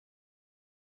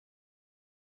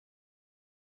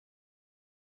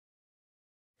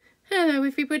Hello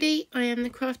everybody, I am the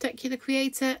Craftacular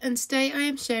Creator and today I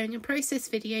am sharing a process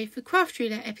video for Craft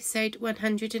Roulette episode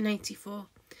 184.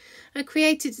 I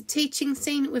created a teaching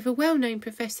scene with a well-known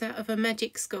professor of a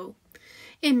magic school.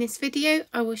 In this video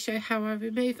I will show how I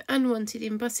remove unwanted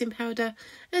embossing powder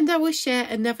and I will share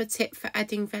another tip for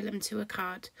adding vellum to a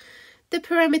card. The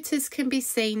parameters can be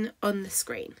seen on the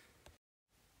screen.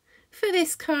 For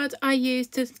this card I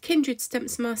used the Kindred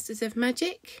Stamps Masters of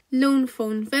Magic, Lawn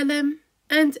Fawn Vellum,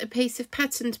 and a piece of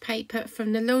patterned paper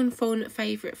from the Lawn Fawn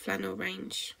Favourite Flannel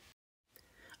range.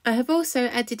 I have also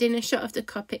added in a shot of the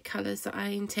Copic colours that I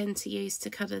intend to use to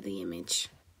colour the image.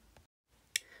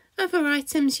 Other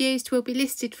items used will be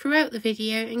listed throughout the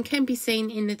video and can be seen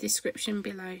in the description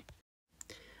below.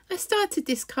 I started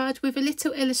this card with a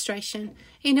little illustration.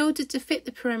 In order to fit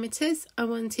the parameters, I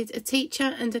wanted a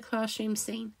teacher and a classroom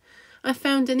scene. I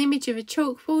found an image of a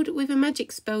chalkboard with a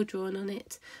magic spell drawn on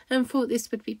it and thought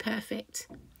this would be perfect.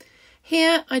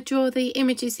 Here I draw the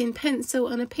images in pencil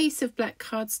on a piece of black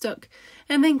cardstock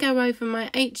and then go over my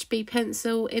HB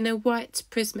pencil in a white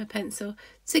Prisma pencil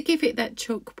to give it that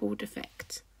chalkboard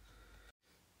effect.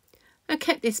 I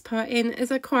kept this part in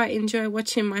as I quite enjoy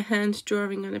watching my hand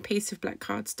drawing on a piece of black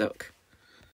cardstock.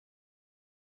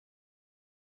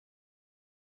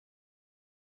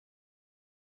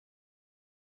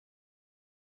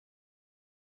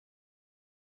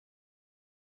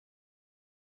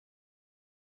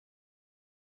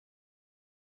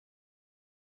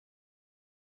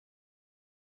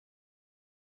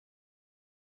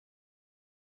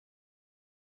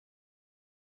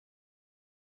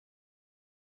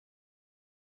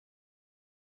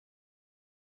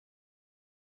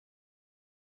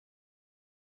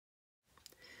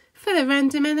 For the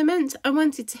random element, I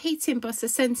wanted to heat emboss a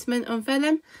sentiment on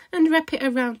vellum and wrap it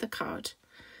around the card.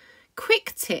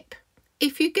 Quick tip: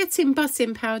 if you get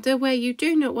embossing powder where you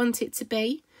do not want it to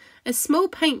be, a small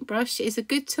paintbrush is a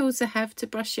good tool to have to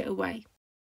brush it away.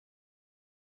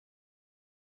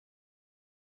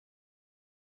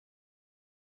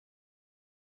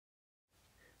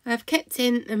 I have kept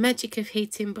in the magic of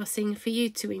heat embossing for you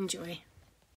to enjoy.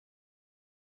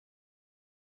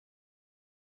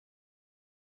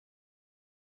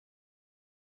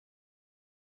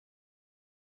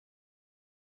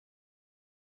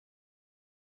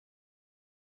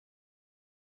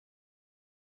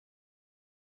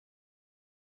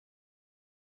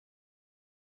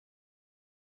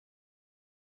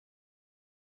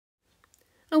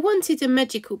 I wanted a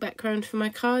magical background for my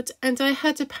card and I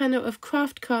had a panel of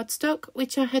craft cardstock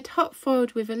which I had hot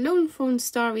foiled with a Lawn Fawn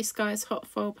Starry Skies hot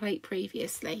foil plate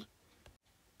previously.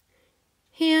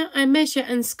 Here I measure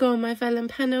and score my vellum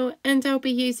panel and I'll be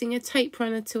using a tape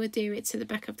runner to adhere it to the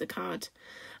back of the card.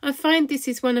 I find this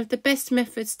is one of the best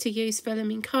methods to use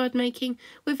vellum in card making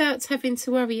without having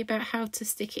to worry about how to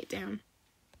stick it down.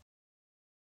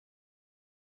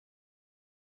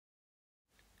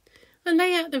 I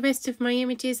lay out the rest of my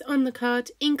images on the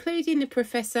card, including the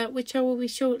professor, which I will be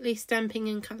shortly stamping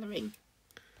and colouring.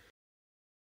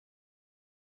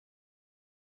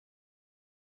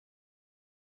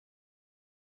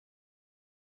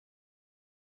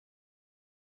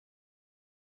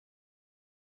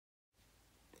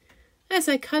 As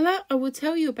I colour, I will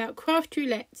tell you about Craft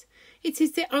Roulette. It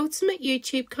is the ultimate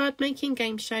YouTube card making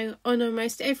game show on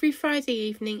almost every Friday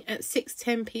evening at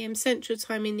 6:10 PM Central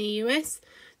Time in the US,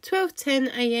 12:10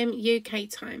 AM UK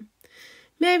time.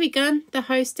 Mary Gunn, the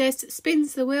hostess,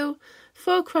 spins the wheel,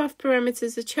 4 craft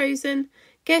parameters are chosen,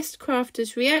 guest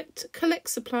crafters react, collect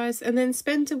supplies and then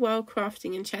spend a while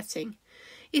crafting and chatting.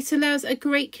 It allows a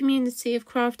great community of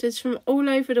crafters from all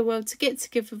over the world to get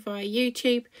together via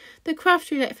YouTube, the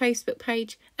Craft Roulette Facebook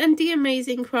page and the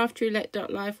amazing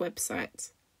craftroulette.live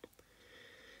website.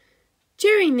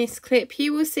 During this clip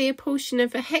you will see a portion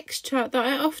of a hex chart that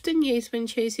I often use when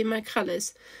choosing my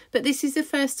colours, but this is the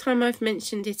first time I've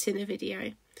mentioned it in a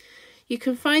video. You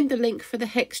can find the link for the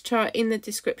hex chart in the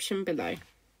description below.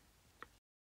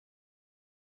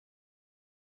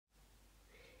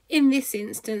 In this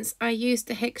instance I used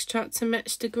the hex chart to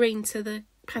match the green to the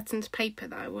patterned paper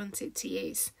that I wanted to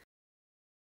use.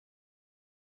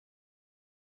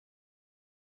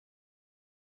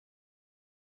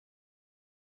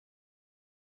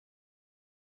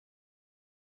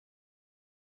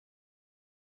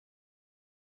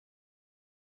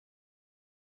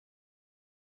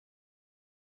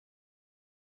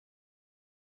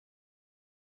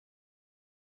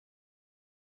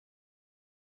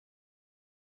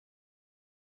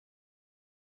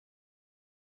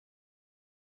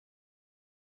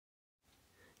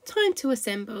 Time to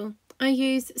assemble. I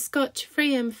use Scotch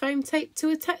 3M foam tape to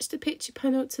attach the picture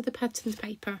panel to the patterned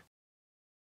paper.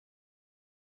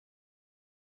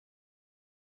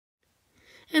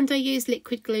 and I use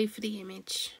liquid glue for the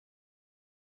image.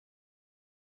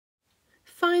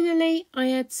 Finally,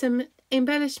 I add some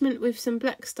embellishment with some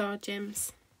black star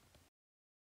gems.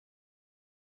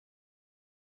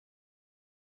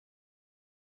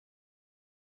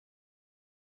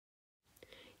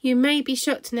 You may be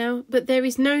shocked now, but there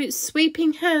is no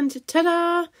sweeping hand,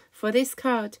 ta-da, for this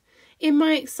card. In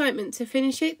my excitement to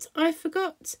finish it, I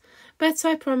forgot, but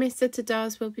I promise the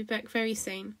TADAs will be back very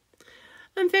soon.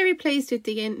 I'm very pleased with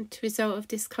the end result of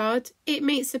this card. It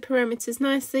meets the parameters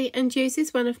nicely and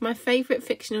uses one of my favourite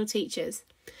fictional teachers.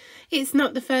 It's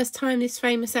not the first time this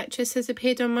famous actress has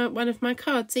appeared on one of my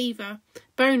cards either.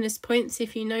 Bonus points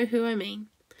if you know who I mean.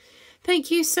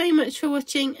 Thank you so much for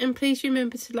watching, and please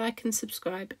remember to like and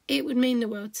subscribe. It would mean the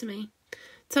world to me.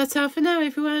 Ta-ta for now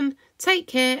everyone, take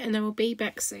care, and I will be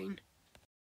back soon.